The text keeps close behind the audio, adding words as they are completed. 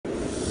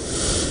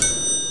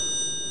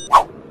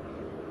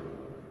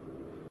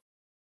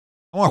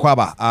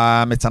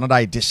It's another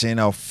edition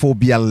of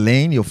Phobia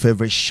Lane, your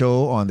favorite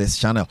show on this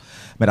channel.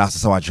 But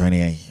that's how I join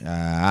in.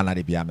 Anna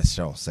de Bia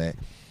Mr. say,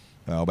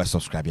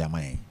 subscribe ya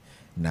mine.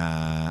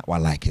 Na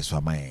what like is for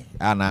mine.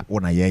 Anna,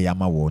 when I hear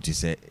Yama word, he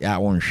say, yeah,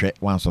 one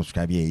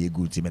subscribe ye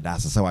good team.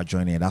 That's how I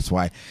join in. That's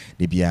why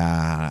the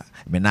Bia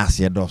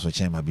Menassia does so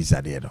chema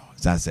bizadedo.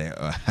 That's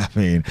I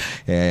mean,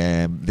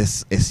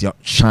 this is your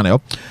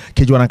channel.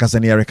 Kejuana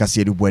Kasani Erica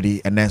said,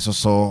 and then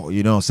so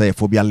you know, say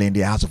Phobia Lane,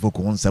 the house of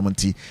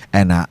 170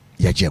 and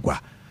Yajegwa.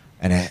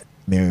 And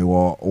maybe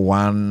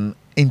one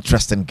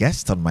interesting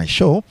guest on my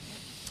show.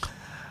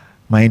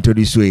 My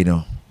introduce you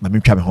know, my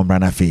home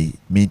runner fee,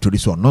 me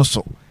introduce one no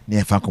so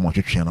near Fanco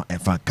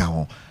and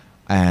Fanca.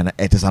 And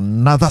it is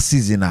another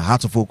season.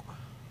 Heart of Folk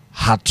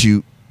had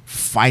to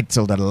fight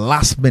till the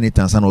last minute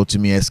and send to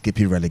me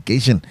escaping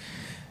relegation.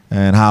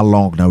 And how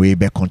long now we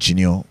back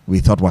continue? We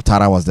thought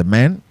Ouattara was the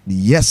man.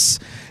 Yes,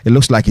 it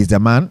looks like he's the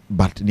man,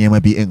 but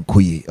Niema be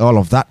Nkuyi. All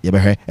of that, you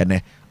better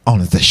and on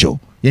the show.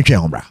 Yenche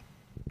Hombra.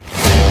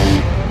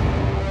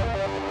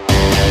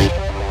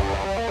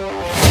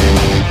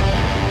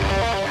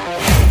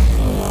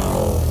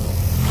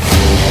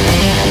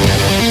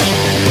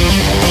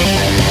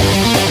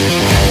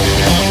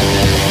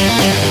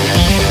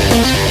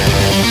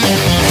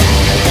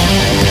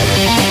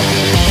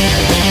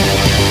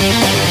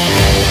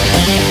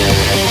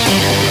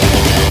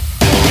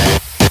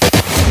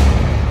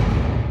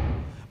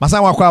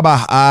 Masawa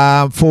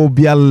Kwaba,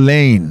 Phobia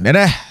Lane.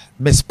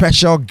 My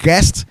special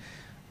guest,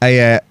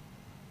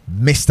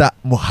 Mr.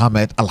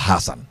 Muhammad Al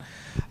Hassan.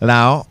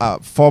 Now,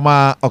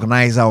 former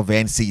organizer of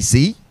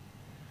NCC.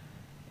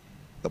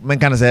 Man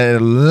can say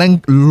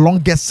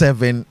longest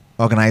serving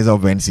organizer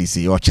of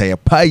NCC or Chair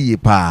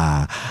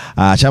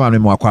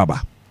Chairman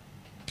Mwakwaba.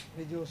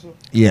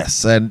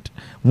 Yes, and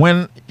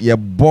when your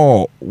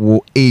ball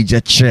will age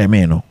a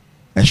chairman.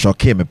 I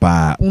shock him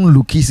pa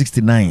unlucky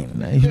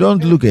 69. You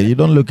don't look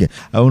it.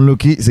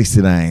 Unlucky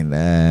 69.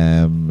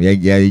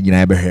 You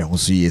know, who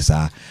see is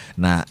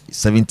na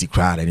 70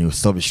 crowd and you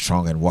still be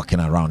strong and walking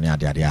around.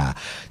 Yeah.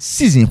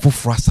 Season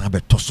for us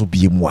and tosso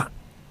be moi.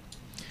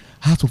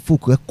 How to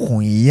focus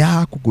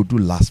konya could do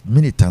last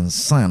minute and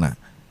sana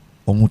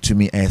to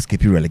me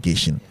escape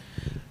relegation.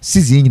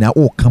 Season in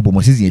all campo,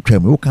 season a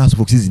tremor, all kinds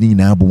of season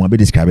in our boom. I be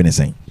describing the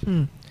same.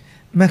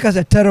 Make us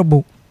a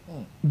terrible,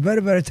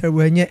 very, very terrible.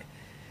 And yet,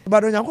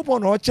 but on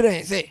Yakupon or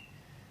Chere say,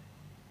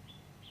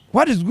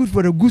 what is good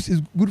for the goose is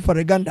good for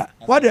the gander.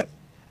 What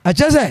I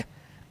just say,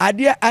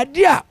 idea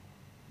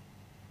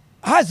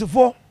has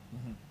for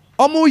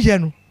Omo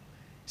Yenu.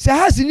 Say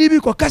has in Ibi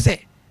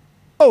Kokase.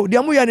 Oh, the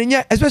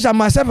Amuyan, especially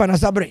myself and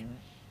Asabre.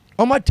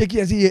 Oma take it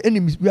as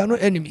enemies. We are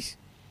not enemies.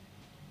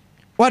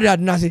 What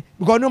did I say?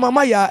 Because no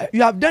mama,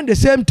 you have done the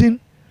same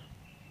thing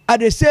at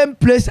the same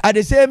place at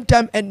the same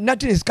time and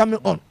nothing is coming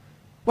on.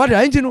 What did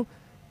I know?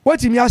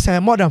 What in me has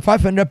more than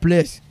 500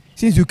 players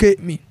since you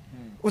came me.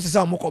 What's the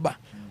sound Mokoba?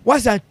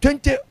 What's that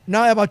 20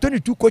 now about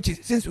 22 coaches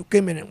since you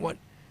came in and won?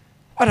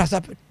 What has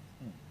happened?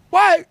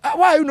 Why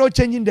are you not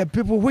changing the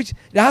people which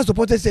the house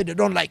supporters say they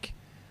don't like?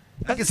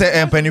 Like I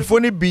say,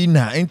 Pennyphone be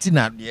na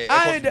internet.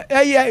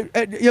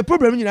 Your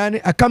problem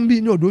I can't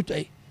be no do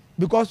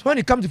because when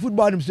it comes to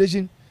football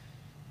administration,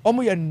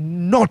 you're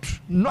not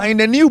in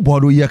the new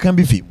board you can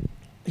be film.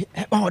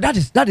 Oh, that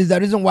is the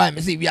reason why I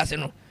say we are saying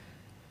no.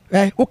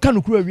 What kind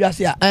of crew we are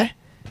saying?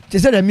 They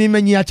said that me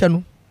many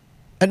channel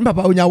and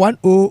Papa unya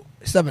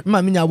 107,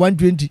 Mamma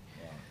 120.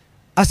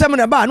 I said,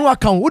 about no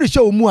account, what is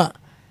show more?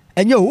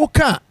 And you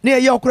can't near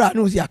your crowd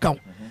knows the account.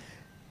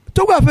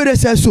 TOGBE AFEDE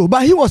says so,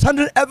 but he was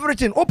handling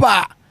everything.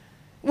 Opa,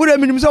 what I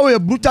mean, so a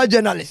brutal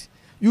journalist.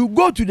 You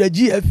go to the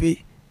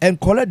GFA and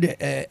collect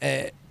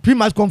the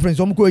pre-match conference.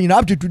 I'm going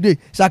up to today,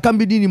 so I can't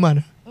be the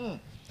man.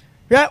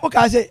 Yeah, okay,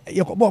 I say,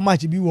 you got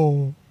match be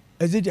war.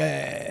 Is it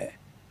the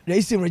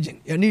Eastern region?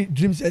 You need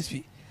Dreams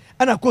SV.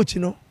 And a coach,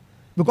 you know,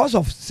 because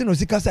of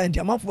Sinosika Science,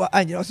 I'm for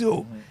Angel,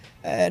 so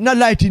not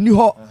light in New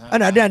York,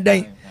 and I didn't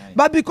die.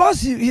 But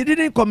because he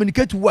didn't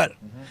communicate well,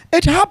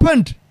 it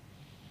happened.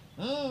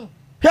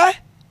 Yeah,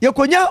 you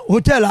konya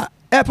hotel,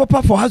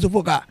 papa for house of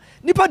Oka.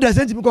 Nipa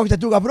doesn't because to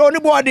go for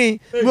anybody,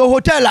 no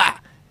hotel,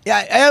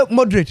 yeah,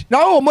 moderate.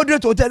 Now,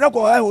 moderate hotel, no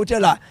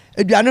hotel,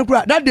 if you are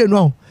not that day,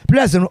 no,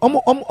 pleasant,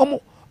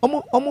 Omurani,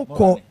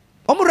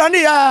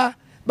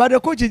 but the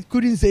coach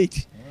couldn't say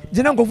it.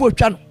 They don't go for a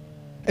channel.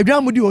 A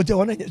grand hotel,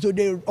 so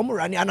they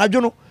Omurani and I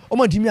don't know,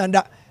 Omantimi and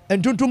that,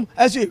 and Tuntum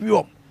as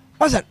you.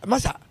 Massa.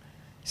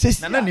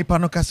 Nana Nipa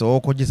no kasa o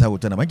ko jisa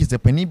hotel na ma jisa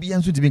pani bi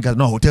anso tibi nka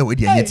no hotel we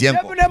dia yeti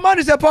enko. The man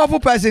is a powerful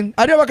person.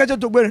 I never catch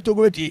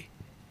TOGBE.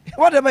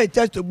 Whatever it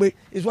tells TOGBE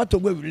is what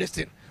TOGBE will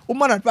listen.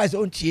 Woman advice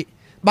on tie.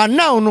 But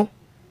now no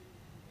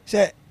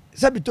say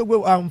be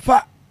TOGBE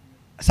amfa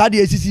sade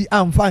asisi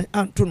amfa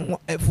anto no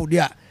efo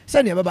dia.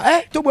 Say ne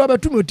baba TOGBE aba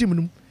tumi team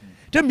no.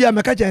 Tell me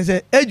I catch and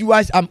say age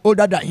wise I'm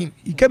older than him.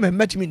 He came and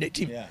met me in the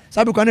team.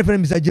 Sabi ko na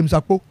friend Mr. James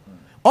Akpo.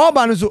 All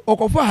ban so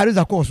okofo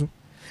Hariza course.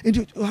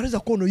 Into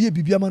Hariza Kono ye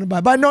bibia man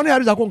but no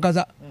Hariza Kon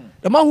kaza.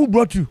 The man who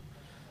brought you.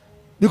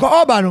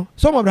 Because Obano,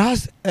 some of the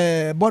house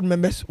board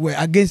members were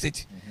against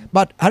it.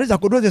 but Harris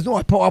Akodo is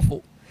not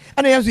powerful.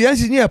 And I answer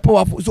yes, is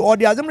powerful. So all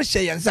the other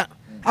share answer.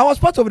 I was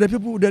part of the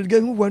people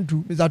delegate who went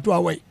to Mr.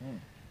 Tuaway.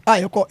 I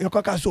your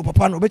cocker so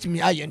papa no bet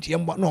me I and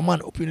no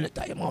man open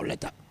letter, your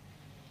letter.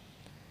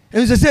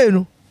 And you say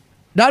no,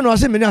 that no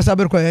say many as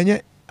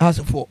Aberco has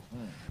for.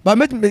 But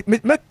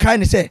make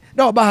kind say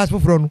no about has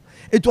for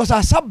it was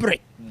a sabre.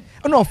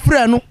 No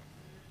friend no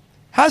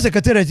has a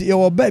category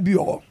your baby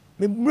or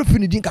me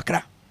refinidin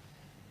kakra.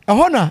 A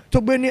honor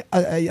to be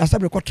a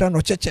sabre quatran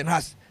or church and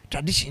has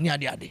tradition near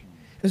the other.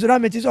 And so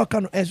that makes all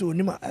kind of as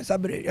nima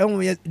sabre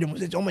only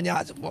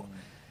has for.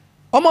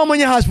 Omo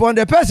has for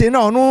the person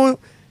no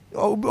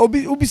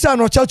Obisa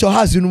no church or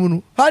house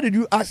in how did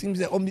you ask him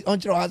say on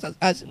house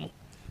as him?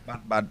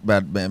 But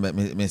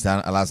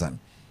Mr. Alazan,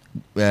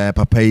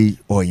 papa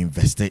or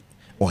invested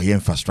or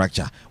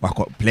infrastructure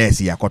or players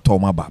here got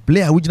Tomaba.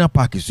 Play original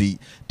park is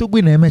to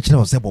win a match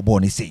or Sebo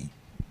Bonnie say.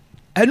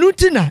 A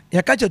Lutina,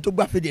 you catch a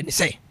TOGBE AFEDE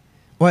say,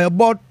 or a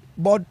board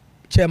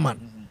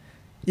chairman.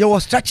 You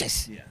was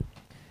stretches.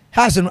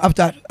 Has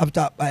after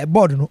a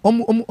board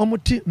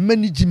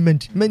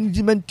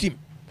management team.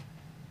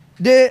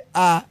 They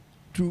are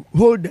to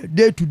hold the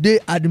day-to-day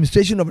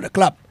administration of the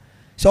club.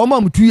 So,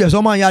 2 years,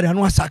 yard and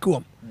one sack.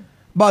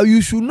 But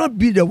you should not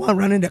be the one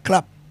running the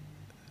club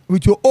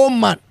with your own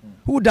man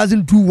who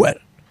doesn't do well.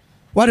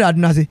 What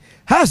did I say?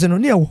 Has no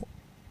near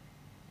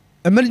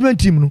a management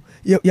team.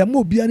 You're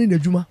more beyond in the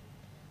Juma.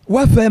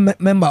 Welfare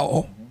member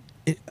or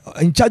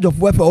in charge of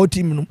welfare or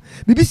team.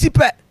 BBC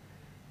pet.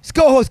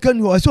 Score host can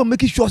you also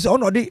make sure so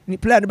no they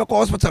play at the back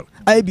hospital.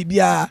 I be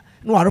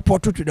no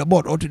report to the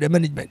board or to the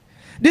management.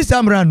 This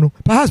time around,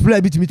 perhaps play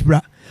a bit with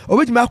bra, or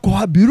with my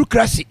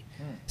bureaucracy.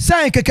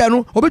 Sign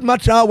Kakano, or with my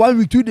trial 1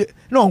 week 2 days,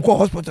 no on call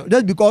hospital,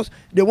 just because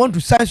they want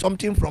to sign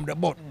something from the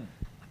board.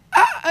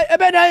 I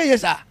bet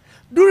yes, sir.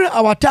 During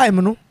our time,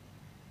 no,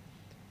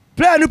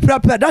 play a new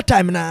prepare that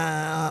time,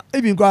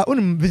 even go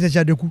on visit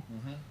Jadeku.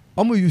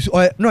 Use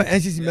oil, no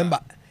NCC member,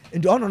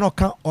 into honor no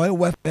count oil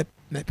welfare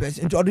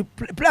person, into the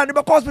play at the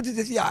back hospital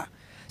this year.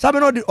 Some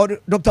know the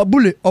Dr.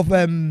 Bullet of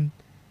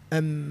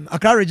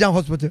Accra Regional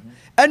Hospital.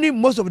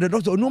 Most of the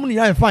doctors normally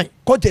are fine.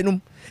 Continue.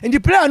 And the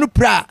player no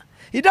prayer.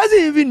 He doesn't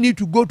even need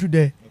to go to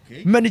the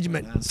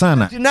management.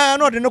 Sana.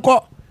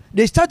 No,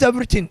 they start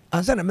everything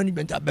and send a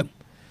management at them.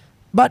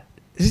 But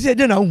they say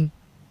then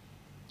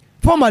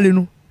formally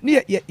no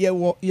near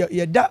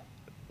that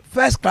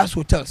first class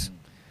hotels.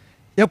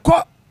 You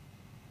call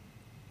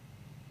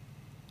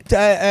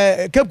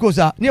Cape Coast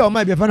near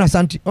my be a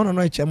Santi on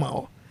no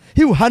chairman.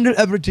 He will handle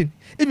everything.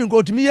 Even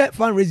go to me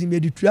fundraising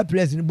made the 3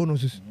 players in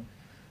bonuses.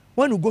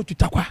 When you go to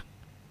Takwa,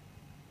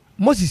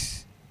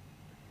 Moses,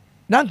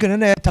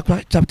 Nankan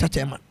Takwa chapter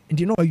chairman, and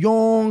you know a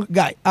young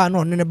guy,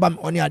 no,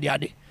 Nebam on the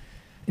other.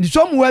 In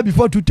somewhere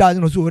before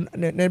 2000 or so,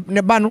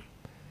 Nebano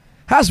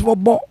has for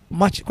ball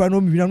match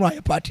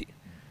Quano party.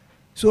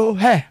 So,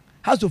 hey,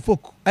 has of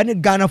folk, any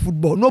Ghana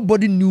football,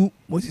 nobody knew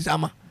Moses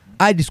Ama.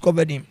 I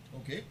discovered him.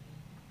 Okay.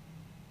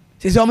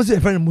 She's almost a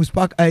friend of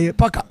Muspaka,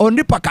 Paka,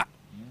 only Paka.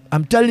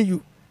 I'm telling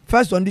you,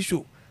 first on this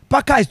show,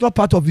 Paka is not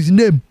part of his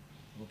name.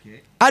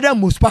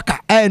 Adam Muspaka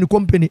and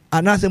company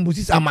and as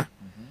Moses Ama.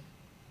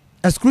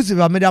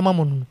 Exclusive of Media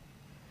Mamon.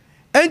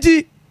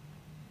 And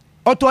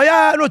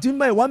Otoya not in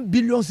my 1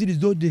 billion cities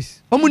those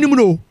days.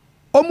 Omunimuno,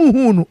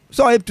 Omuhuno,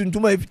 so I have to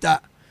my fita.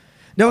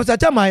 There was a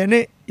time I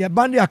ne ya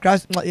bandi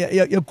across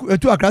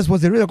 2 across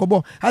was a real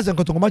cobo has a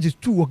control matches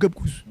 2 or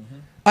capus.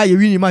 I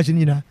really imagine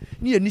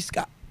near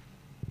Niska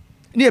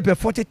near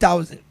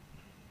 40,000.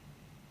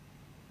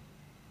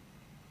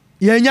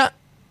 Yenya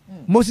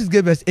Moses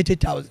gave us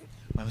 80,000.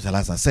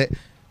 Mamma say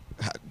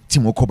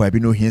Timoko by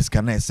no hints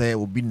can I say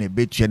will be a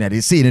bit and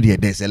they say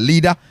there's a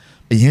leader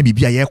and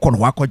be a con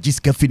wako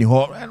jiska fini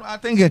hall. And I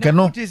think I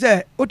cannot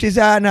say what is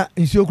Anna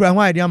in Sokra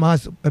why the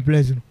has a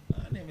pleasant.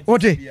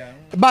 What a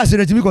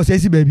Bassett to me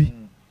because baby.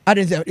 I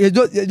didn't say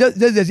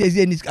just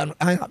in this can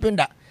happen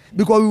that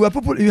because we were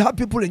people you have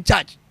people in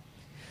charge.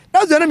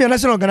 That's the enemy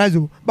national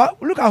organizer.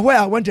 But look at where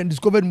I went and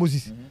discovered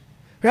Moses.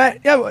 Right?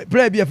 Yeah,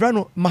 play be a friend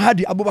of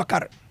Mahadi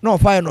Abubakar. No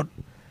fire not.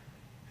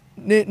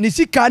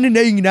 Nisika ni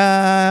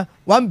na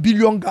 1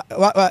 billion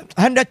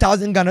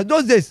 100,000 Ghana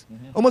those days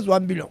almost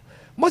 1 billion.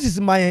 Most is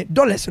my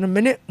dollars in a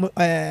minute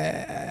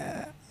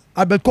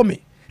Albert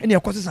Komi and your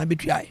courses and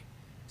betray.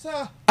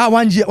 Sir,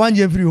 1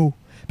 year free ho.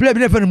 Play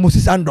be friend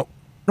Moses Ando.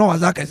 No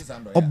Azakas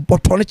or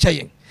Botone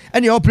Chaying.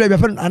 And your play be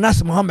friend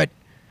Anas Mohammed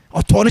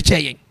or Tony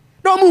Chaying.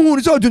 No more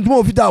is out to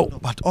move it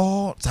out. But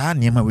all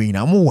Zanima we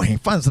now moving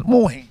fans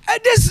moving.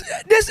 This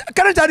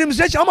current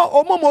administration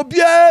or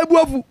be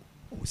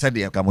said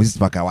the Moses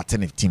Baka what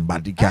 10 team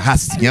but the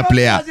has a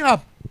player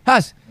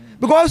has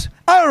because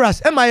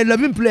Aras am I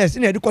 11 players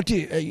in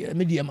the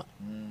medium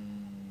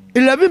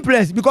 11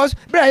 players because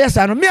yes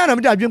I know me and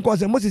I'm doing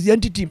cause Moses the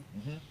team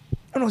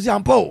and was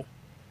Paul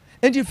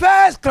and the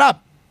first club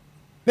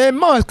me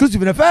more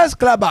exclusive in the first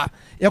club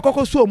you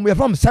koko so we are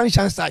from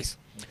Sunshine Size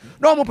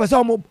no more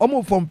person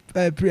almost from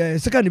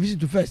second division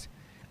to first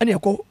and you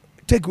go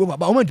take over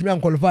but I want to be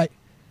qualify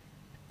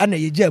and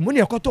you jam when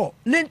you go to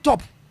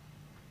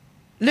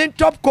Lane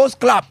Top Coast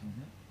Club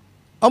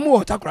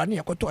omo takura ne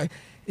yakoto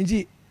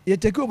nti you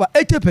take over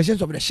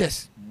 80% of the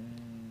shares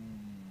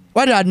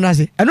what did I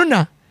say eno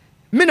na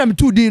me na me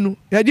two din no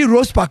ya di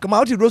Rose Park ma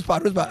what Rose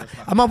Park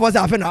ama for say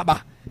afa na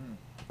aba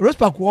Rose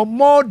Park was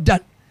more than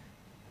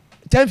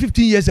 10-15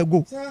 years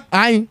ago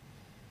ayin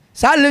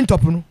silent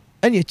top no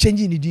and you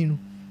changing the din no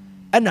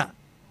ana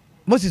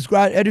Moses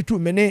kra edit to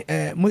me ne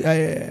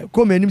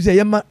come anim say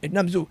yema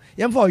nam so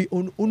yem for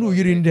onu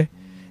yiri nde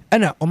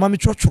ana o ma me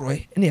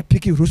chochoroe na ya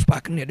pick Rose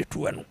Park na edit to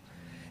no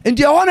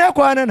nti e wona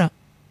ekwa na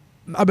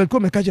abelko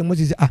me kache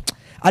Moses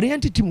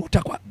arienti team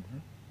otakwa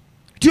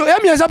tio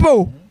yem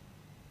yesapo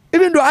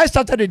even though I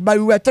started it but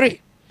we were 3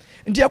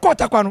 nti e kwa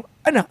otakwa no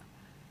ana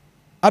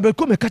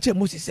abelko me kache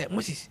Moses say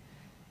Moses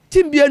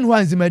team bia nu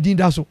anzimadin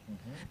da so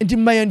nti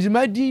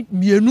mayanzimadin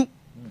mienu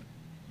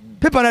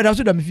paper na da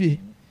so da me fie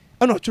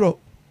ana ochro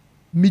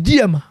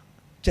mediama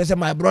chese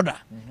my brother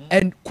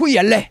and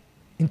kuyele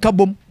in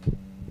kabom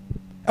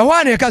e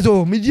wa na ka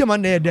so mediama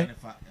na yede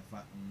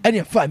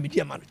any fa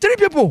mediama 3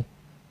 people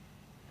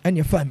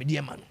any fa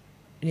mediama no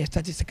any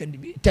started second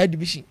division third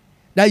division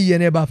that year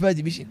na ba first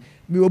division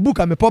me obook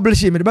am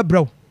publish me be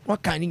braw wa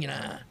kan ni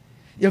nyina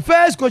your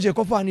first coach e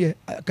kofa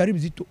na Karim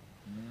Zito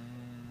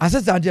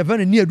assistant je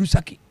fan ni Edu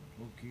Saki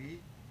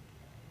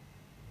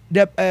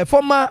the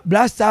former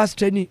Black Stars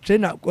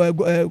trainer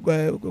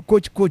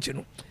coach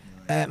no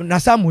na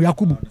Samu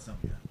Yakubu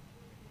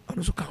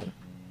ano so kawo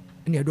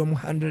ni edom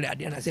handle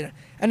ade na say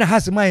na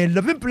has my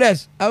 11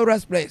 players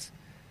Auras players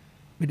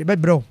with the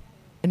bed bro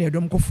ni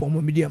edom ko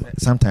form medium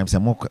sometimes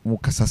mo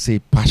kasa say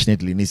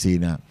passionately ni say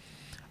na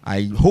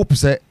I hope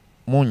say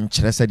mo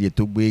nkyere say de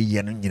TOGBE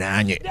ye no nyina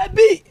anye that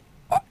be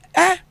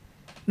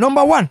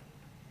number 1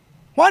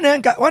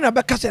 one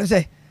be kasa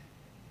say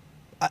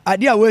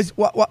idea was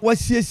what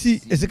CC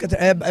is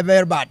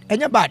very bad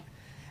enya bad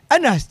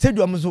ana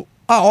stadium so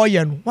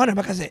oye no one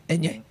be kasa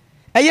enye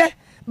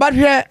but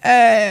here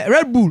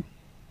Red Bull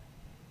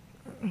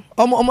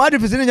omo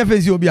edifice nya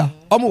fancy obia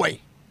omo way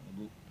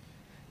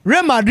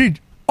Real Madrid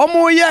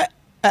omo ye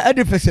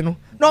edifice no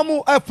na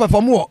omo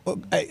perform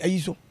ayi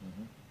so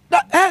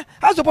that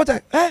how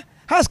supporter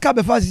has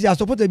Kabe fast is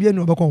supporter be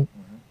no obekon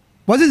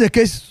was this the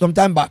case some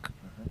time back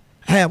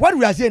what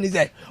we are saying is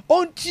that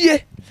on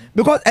tie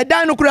because a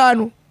dino kura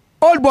no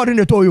old board in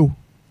the toyo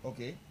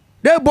okay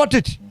they bought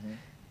it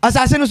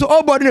assassin so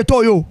old board in the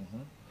toyo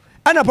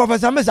and a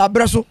Professor Mesa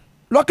Bresso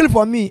luckily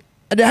for me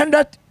the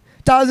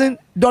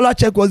 $100,000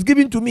 check was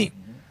given to me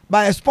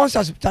by a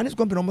sponsorship Chinese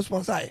company almost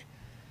sponsor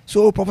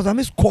so Professor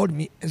Mesa called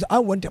me and said I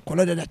want to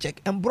collect that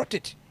check and brought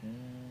it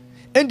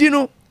and you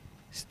know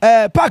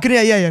park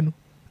near here no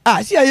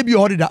see I be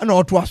ordered and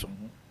not to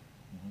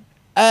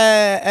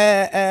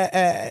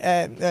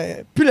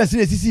pillars in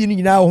the CC ni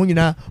nyina ho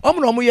nyina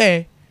omo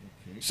ye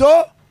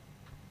so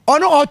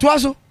ono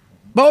otoaso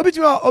but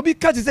obi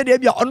cat say dey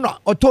bia ono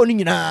oto ni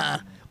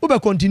nyina we be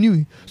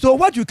continue so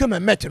what you come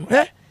and met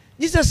no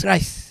Jesus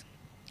Christ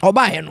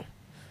oba no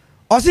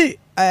o si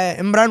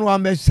mbra no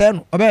am say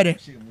no obere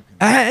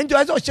enti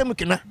o say o shem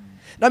kina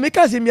na me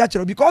can say me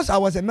actually because I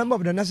was a member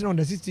of the national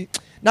under 60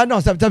 now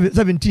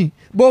 17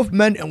 both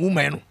men and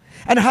women no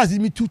and has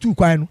me two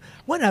kwan.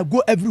 When I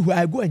go everywhere,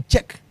 I go and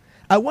check.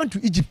 I went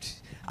to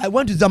Egypt, I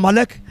went to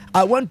Zamalek,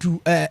 I went to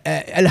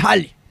El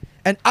Hali,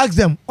 and ask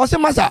them, "Ose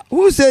Masa,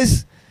 who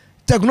says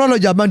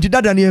technology about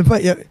that and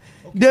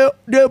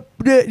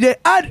they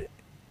add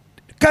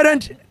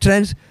current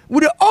trends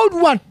with the old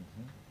one."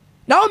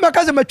 Now my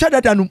cousin me try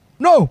that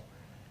no.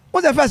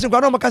 What's the first thing?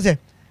 My cousin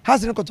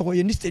has no control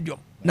in this stadium.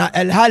 Now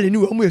El Hali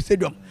new omu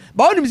stadium,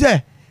 but when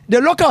say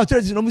the local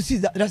authorities no see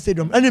that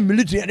stadium and the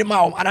military and the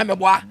mom and I'm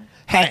a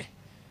hey.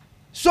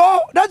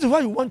 So that's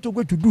what you want to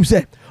go to do.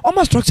 Say, all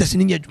my structures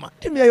in Yedma.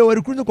 Tell me, you're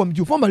recruiting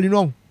committee formally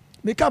no.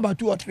 Make about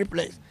 2 or 3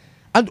 players.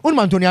 And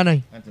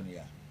Antonia.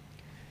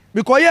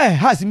 Because yeah,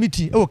 has a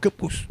meeting. Oh,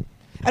 Capus.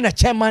 And a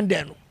chairman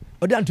then.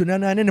 Or the Antonia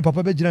and the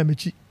Papa Bejina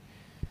Michi.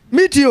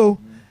 Meet you,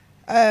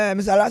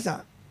 Mr.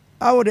 Lassa.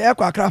 I would the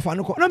aircraft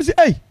Fanuko. And I'm saying,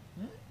 hey,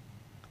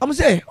 I'm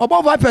saying,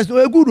 about 5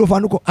 a good of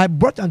Fanuko. I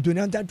brought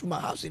Antonia to my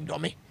house in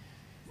Domi.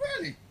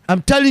 Really?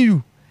 I'm telling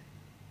you.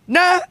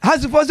 Now,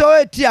 has supposed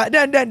to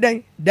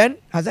then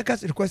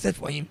Hazakas requested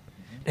for him.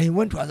 Then he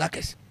went to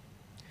Hazakas.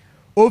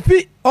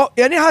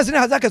 Any has in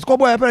Hazakas,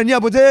 Cowboy, and near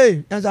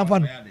Bote, and some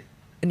fun.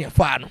 And you're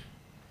fun.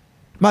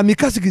 My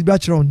Mikasik is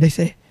batch around. They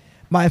say,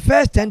 my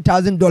first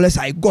 $10,000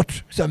 I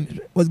got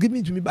was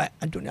given to me by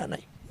Antonia.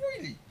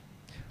 Really?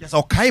 Yes,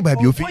 okay,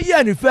 baby. You feel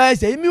yeah, the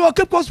first say, me walk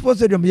up cost for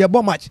stadium, you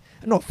bomb match.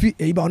 No, fee,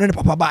 about any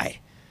papa buy.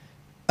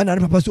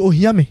 Another papa, so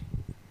hear me.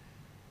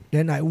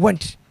 Then I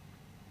went.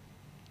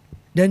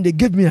 Then they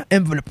gave me an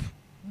envelope.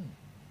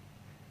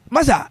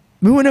 Masa,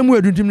 me when I'm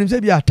doing to say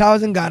be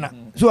 1,000 Ghana.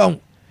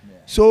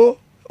 So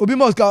obi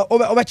must go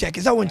over check.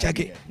 Is I won't check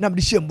it. Now the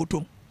shame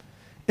bottom.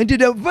 And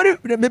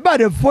the by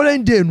the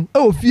following day,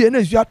 fear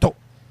and you are talk.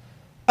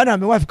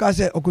 And my wife can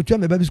say, "Okay,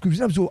 me baby school."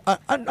 So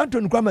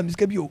Anton Krama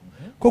miskebio.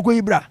 Koko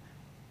Ibra.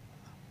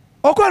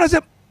 Okwa say,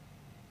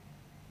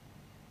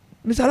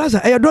 Mr. Laza,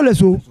 $1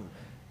 so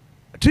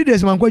 3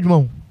 days man kwa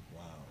juma.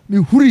 Me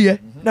huriye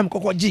na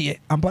mkoko jiye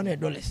ampana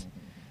 $1.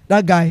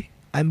 that guy,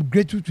 I'm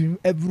grateful to him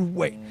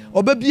everywhere.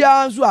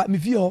 Obebia so me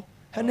feel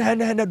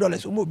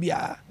 $100 omo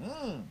bia.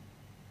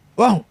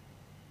 Wow.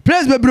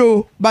 Praise be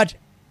bro, but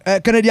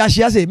Canada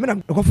she say me na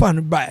go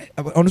fan buy.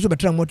 Ono so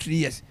better more 3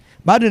 years.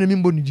 But then me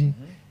mbo ni din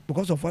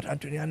because of what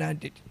Anthony Anna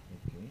did.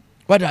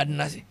 What I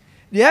didn't say.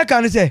 The air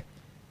can say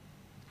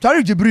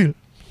Tariq Jibril.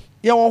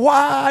 Ya wo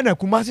hwa na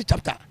Kumasi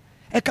chapter.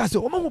 E ka say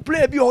omo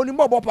play bi o ni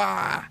mbo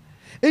pa.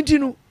 Enti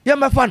no ya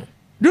me fan.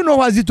 Do you know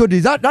what Zito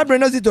did? That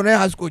brand Zito na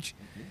house coach.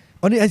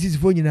 On the NCC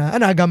phone nyina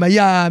ana agama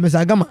ya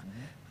Mr. Agama.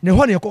 Ne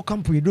ho na yeko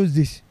camp we those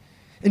days.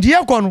 And here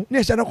kono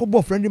na sha na ko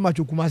bo friendly match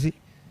Kumasi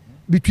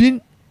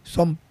between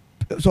some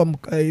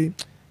Sale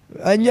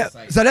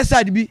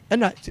side bi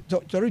na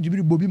Tariq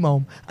Jibril Bobi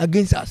Mahom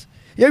against us.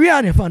 Yeah, we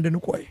are fan no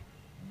koy.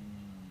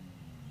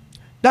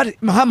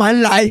 That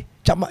Mahaman lie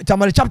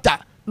Chamale chapter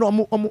no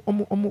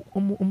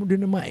omo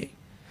de mai.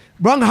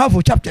 Wrong half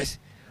of chapters.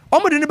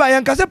 Omo de ba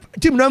yan kase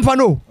team no mfa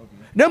no.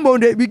 Then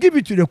we give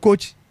it to the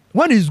coach.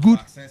 One is good.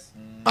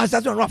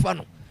 Access on Rafa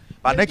no.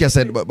 But like I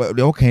said, but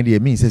the whole kind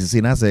of means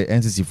say na say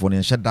NCC for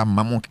and shut down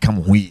mamon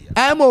come hui.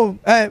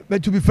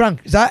 But to be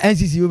frank, that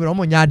NCC over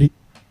omo nyade.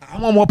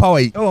 Omo more power.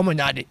 Oh omo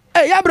nyade.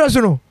 Ya bro so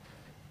no.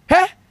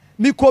 He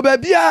mi ko ba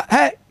bia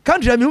he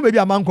country mi hu ba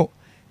bia manko.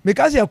 Me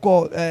ka say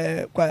ko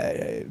kwa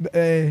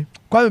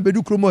me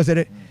bedu kromo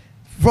say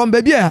from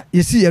baby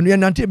you see and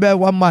nante be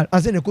 1 mile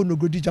and say ne ko no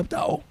go chapter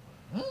o.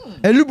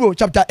 Elubo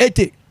chapter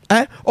 80.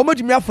 Omo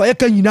timi afa ye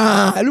kan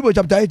nyina Elubo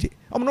chapter 80.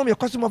 Omo no me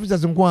custom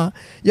officers nko a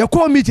ye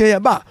call meeting ye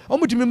ba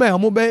omo timi ma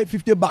omo be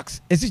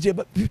 $50 esi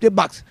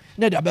 $50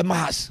 na dey be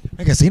mahas.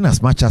 Like I say in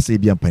as much as e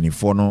be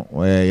ampanifo no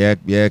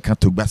ye kan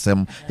TOGBE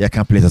asem ye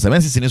kan place asem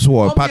NCC ni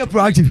so part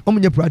proactive omo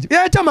nye proactive.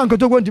 Yeah chairman ko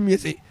to go ntimi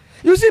say.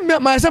 You see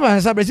myself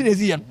and Sabresin is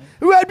here.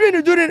 We are doing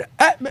it during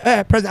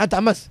President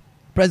Thomas,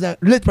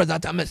 late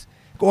President Thomas.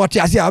 What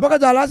you see, because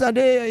the last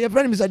day your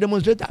friend Mr.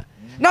 Demonstrator.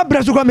 Now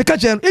Bresu come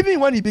catch him even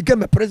when he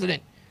became a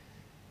president.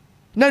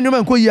 Now no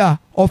man ko ya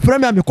or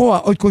friend me ko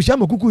or ko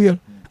shama kuku here.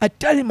 I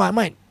tell him my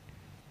mind.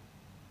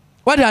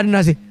 What did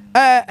I say?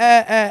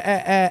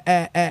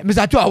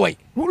 Mr. Tuaway.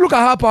 Look at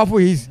how powerful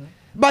he is.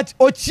 But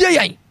ochie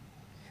yan.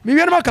 Me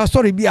we no ka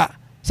story bia.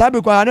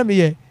 Sabe ko ana me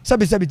ye.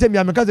 Sabe tell me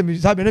am ka me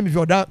sabe na me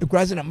for that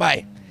equation and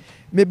buy.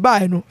 Me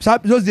buy no.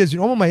 Sabe those days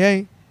no my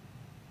yan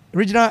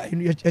regional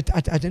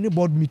at any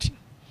board meeting.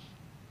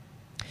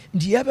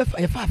 The ever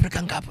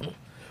African Cup no.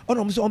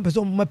 Ono mo so on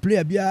person my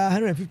player bia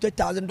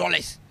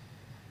 $150,000.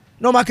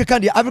 No market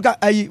can the Africa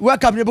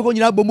World Cup never go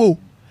nyina bomo.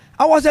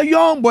 I was a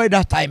young boy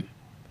that time.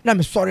 Na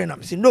me sorry na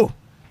me say no.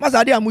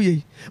 Masa dey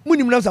amuye.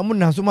 Munim na so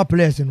na so my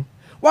players no.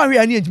 One we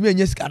ani ntimi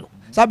anya sika no.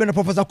 Sabe na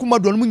Professor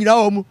Kumado no mu nyina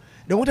o mu.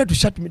 They wanted to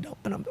shut me down.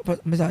 And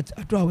Mr.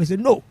 Atuawe said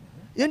no.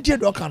 Yentie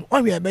do kan.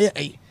 One we be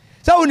eh.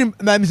 Sa woni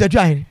Mr.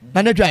 Twain.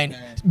 Na na Twain.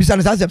 Bisa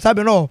na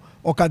sabe no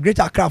o ka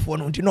greater craft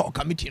no nti no o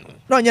committee no.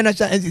 No anya na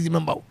NCC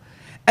member.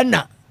 And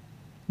now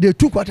they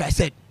took what I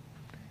said.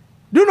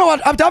 Do you know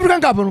what after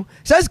African Cup no?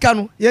 Says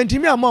kanu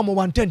yentimi amam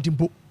 110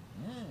 timpo.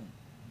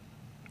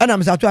 And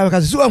I'm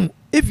Atuawe so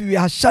if we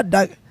have shut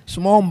that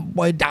small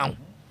boy down,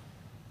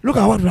 look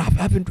at what will have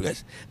happened to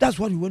us. That's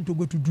what we want to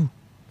go to do.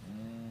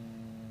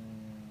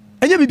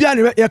 And you be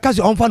your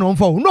cousin on fan on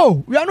phone.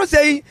 No, we are not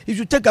saying you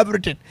should take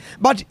everything.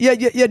 But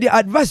the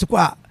advice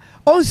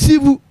on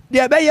civil,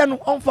 they are very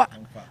on fan.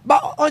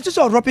 But on just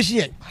rubbish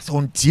here.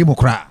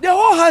 The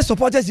whole house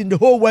supporters in the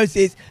whole world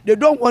says they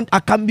don't want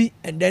Akambi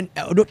and then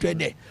Odoto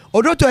there.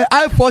 Odoto,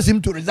 I force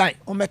him to resign.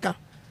 Omeka.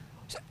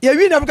 Yeah,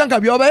 we never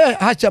can be over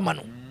here. Chairman.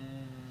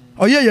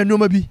 Oh yeah, you know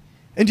maybe.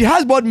 And the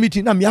house board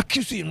meeting, I'm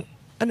accusing him.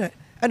 And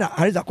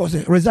Harisa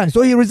Kose resigned.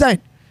 So he resigned.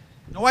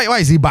 Why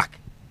is he back?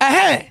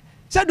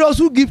 Said those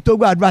who give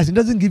TOGBE advice, it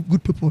doesn't give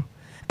good people.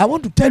 I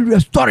want to tell you a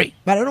story,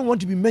 but I don't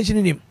want to be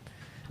mentioning him.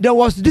 There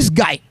was this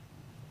guy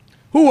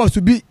who was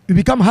to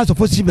become House of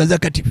Chief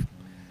Executive.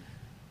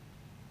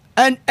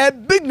 And a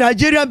big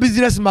Nigerian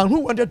businessman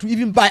who wanted to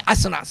even buy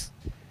Arsenals.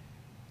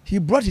 He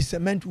brought his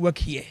cement work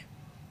here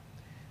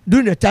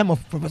during the time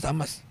of Professor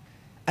Mas.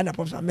 And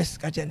Professor Mas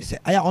catch and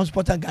said, I am on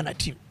sponsor Ghana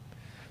team.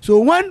 So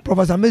when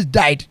Professor Mas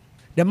died,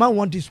 the man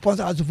wanted to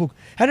sponsor us for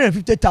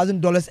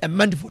 $150,000 a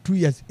month for 2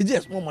 years. Is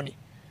it small money?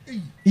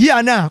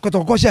 Yeah, now,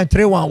 because and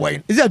 3-1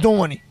 wine. Is it don't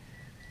money?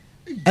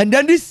 And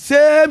then these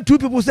same two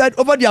people said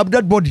over their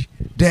dead body.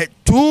 The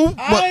two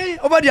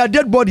over their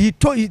dead body.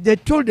 They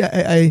told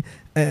the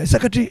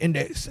secretary in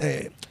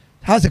the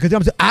house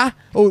secretary,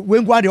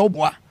 when go the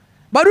boy.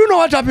 But you know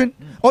what happened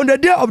on the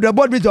day of the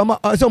board meeting?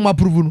 Some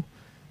approval.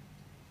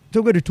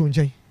 To go to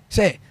Tunjai.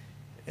 Say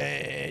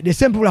the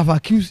same people have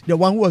accused the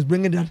one who was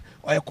bringing that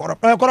or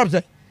corrupt.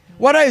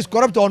 Whether it's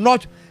corrupt or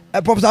not,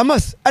 Professor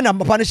Mas and I'm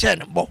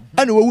punishing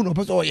and we will not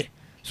pass.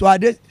 So I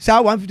did say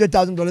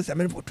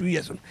 $150,000 for 2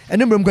 years. And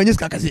then I'm going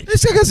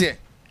to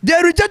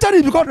they rejected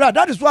it because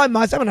that is why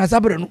myself and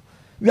Asabre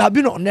we have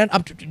been on them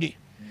up to today.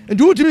 And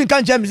do you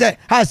can't say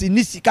has in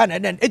this can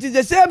and then it is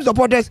the same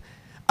supporters.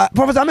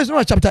 Professor Mas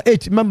no chapter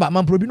 8 member,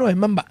 man probably no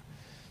member.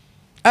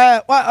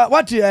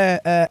 What your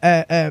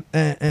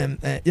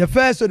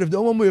first sort of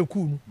the woman you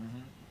cool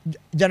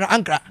General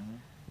Ankara.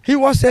 he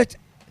was a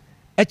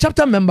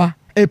chapter member,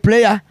 a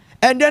player,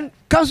 and then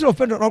council of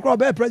Federal or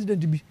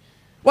president to be.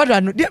 What I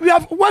know, we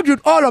have worked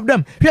with all of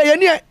them. We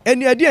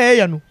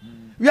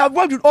have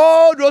worked with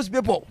all those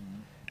people.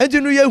 And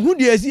you know who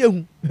they see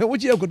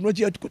which you could not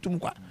yet.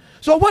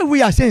 So what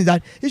we are saying is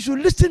that you should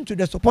listen to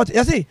the support.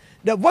 You see,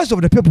 the voice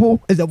of the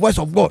people is the voice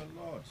of God.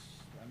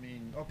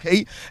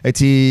 Okay,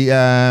 it's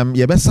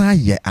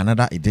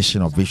another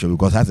edition of Visual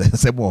because has a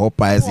same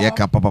hope as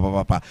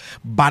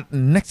but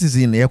next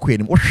season you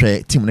create what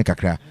share team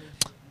nekakra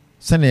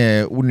send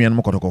a union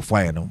mokotoko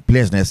fire no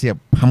players na see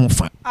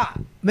hamfa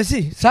me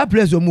see sa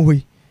players omo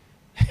hoyi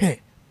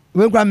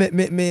we kwa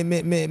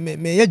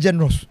me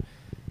generous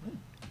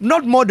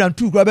not more than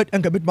 2 grabet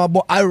and bit my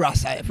boy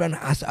Iras friend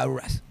as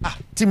Iras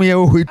team here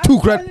hoyi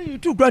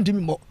 2 grand team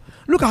more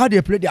look at how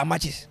they play their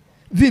matches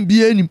vim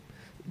be any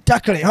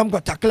tackling ham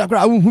got tackle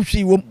who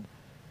see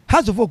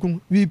has of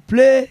we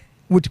play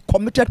with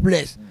committed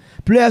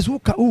players who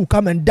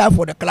come and die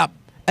for the club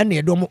and they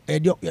don't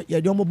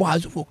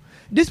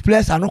these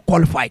players are not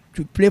qualified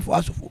to play for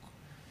us.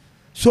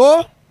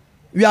 So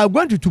we are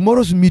going to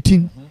tomorrow's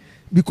meeting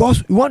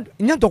because we are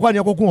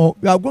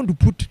going to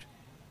put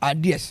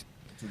ideas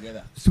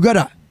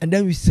together and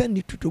then we send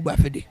it to TOGBE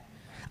AFEDE.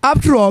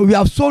 After all, we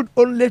have sold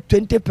only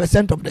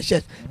 20% of the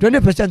shares.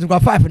 20% we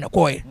got 5 in the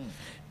coin.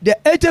 The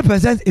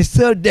 80% is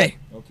still there.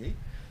 Okay.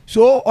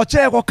 So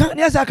Oche can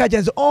yes I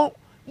can on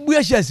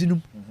we shares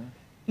in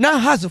now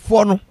has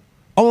 4 no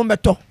on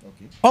meto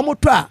on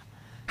try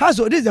has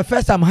this is the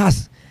first time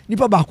has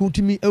nipa back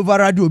to me over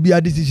radio be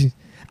a decision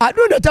I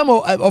do the time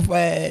of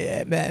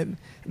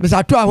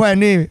Mr. Toa where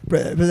name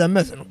President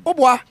Messon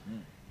oboa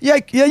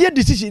ye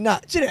decision na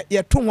chire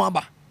ye to ho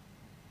aba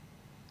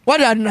what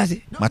did I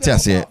say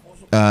Matthias say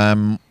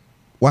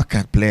what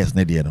can players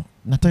na dey no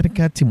na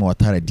technical team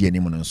Watara dey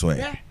anim no so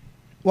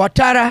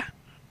Watara,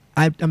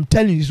 I'm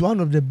telling you, is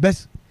one of the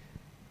best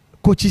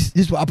coaches.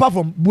 This one, apart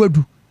from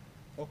Buedu.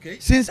 Okay.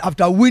 Since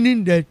after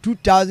winning the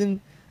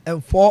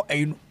 2004,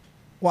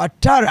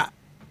 Watara,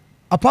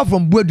 apart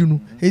from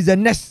Buedu, he's the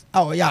next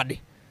our yard.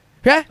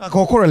 Yeah.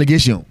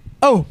 Relegation.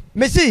 Oh,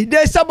 me see,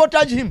 they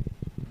sabotage him.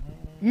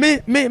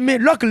 Me,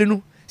 luckily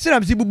no. Since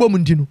I'm Sibu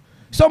Bomundino,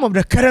 some of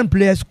the current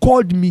players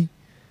called me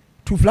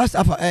to flash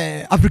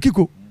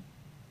Afrikiko.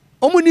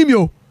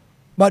 Omunimio.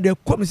 But they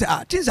come and say,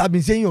 things I've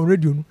been saying on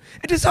radio. No?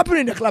 It is happening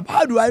in the club.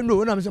 How do I know?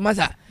 When I'm saying,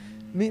 Master,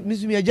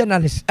 me a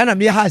journalist, and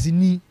I'm here has in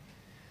me.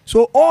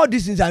 So all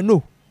these things I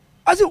know.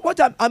 I say what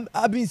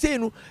I've been saying.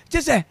 No?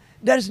 Just say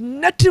there is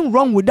nothing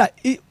wrong with that.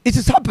 It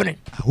is happening.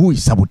 Who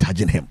is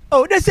sabotaging him?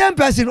 Oh, the same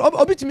person.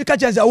 Obit me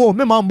catch and say, oh,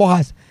 me mom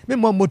has, me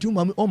mom motu,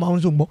 my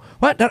own zumbo.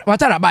 What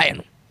are I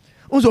buying?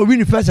 Also win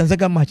the first and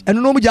second match.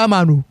 And no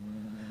Jamano.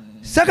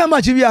 Second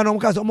match we are no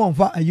because of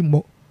Monfa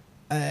and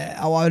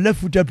our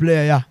left-footed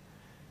player. Yeah.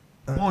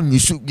 You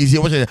should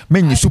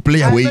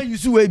play away. You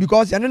should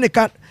because and then they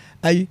can't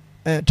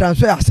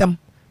transfer some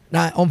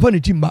now on funny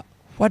team. But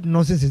what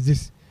nonsense is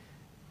this?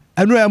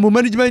 I know I'm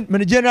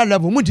managerial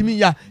level. Muntimi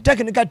ya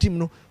technical team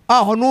no.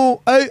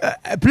 No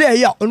player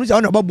ya. Onu say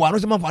on babu. Onu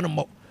say man fan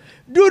mo.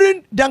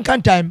 During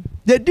Duncan time,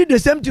 they did the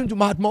same thing to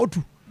Mahatma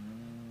Otu.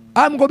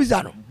 I'm go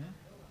bizarro.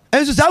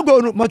 And so I go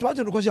no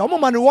Mahatma because omo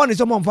man one is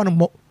someone fan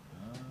mo.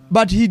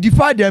 But he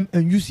defied them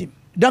and used him.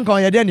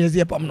 Duncan ya then is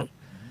here pam no.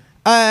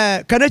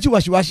 Kanechi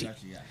washi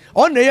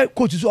on the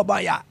coach so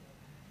about ya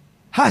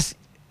has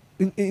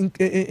in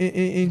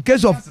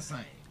case of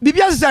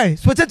Bibia's sign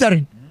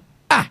spectatoring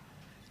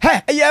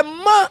hey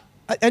ma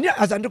and ya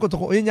as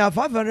andeko in ya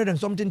 500 and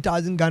something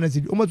thousand Ghana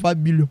cedi almost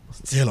 5 billion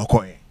still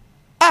okoye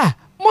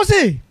mo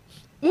say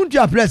muntu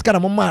ya place kana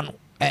mo man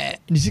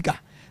nisika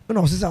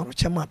no say no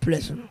chema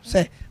place no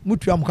say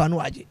mutu am kanu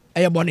aje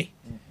bone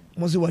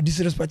mo say wa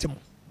disrespect mo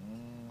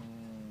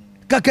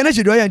ka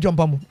Kanechi do ya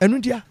ntompa mo enu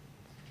ntia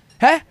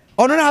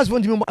ono na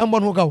husband mi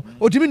mbon ho ka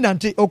otimi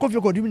nante okofie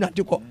ko otimi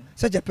nante ko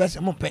such a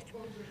person mo pe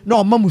na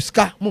o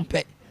mamuska mo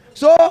pe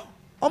so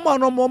o ma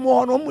no mo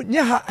no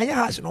nya ha anya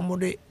ha no mo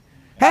de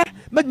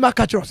make ma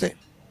catch us say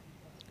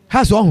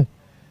ha so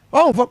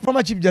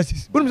former chief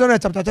justice we no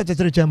chapter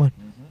 33 chairman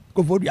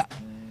ko fodia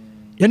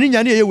yani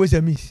nya ne ye we say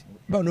miss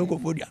ba no ko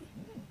fodia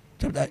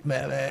chapter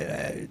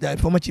the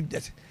former chief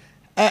justice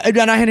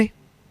Eduana Hene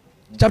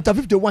chapter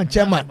 51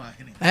 chairman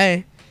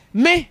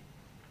me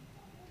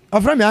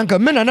after me uncle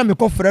me na me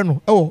ko frɛ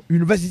no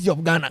University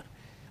of Ghana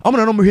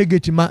amuna no mo hwe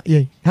gate ma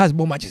ye has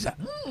bo matches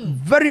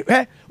very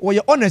we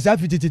you honest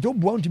afitete to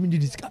bo ntimi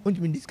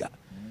diska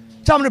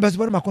cham no best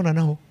boy ma kona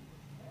na ho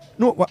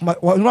no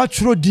wa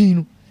churo din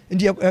no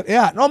ndi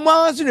yeah no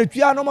ma so na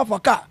tua no ma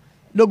faka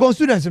logo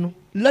students no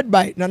led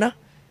by Nana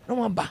no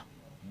ma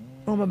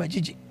ba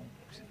Gigi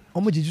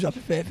omo Gigi so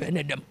fe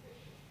na dem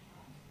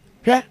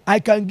I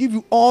can give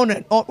you on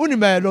and on only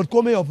my Lord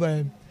Kome of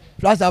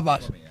Flash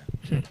Avas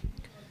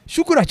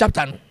Shukura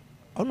chapter no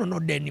ono no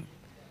denim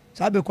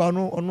sabe kwa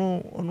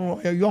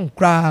ono young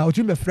cry o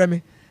tumi frɛ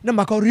me na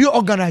maka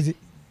reorganize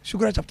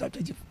Shukura chapter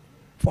 20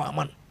 for a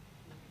man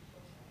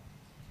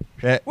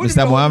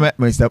Mr.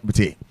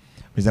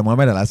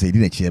 Mohammed last say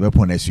didn't cheer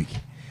upon next week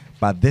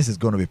but this is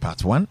going to be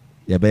part 1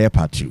 be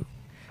part 2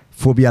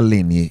 phobia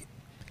lane ni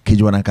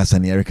kejuana nkasa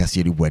ni Erica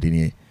sie du boadi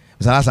ni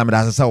sala sa me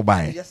da se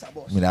buy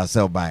me da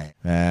se buy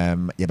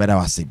you better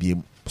was be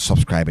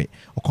subscribe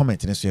or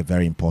comment is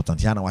very important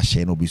yana wa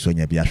share no bi so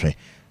nya bi ahwe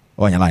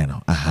on your line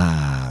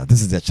now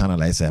this is the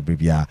channel I say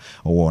abribia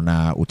or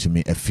na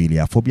utimi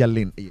affiliate phobia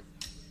lane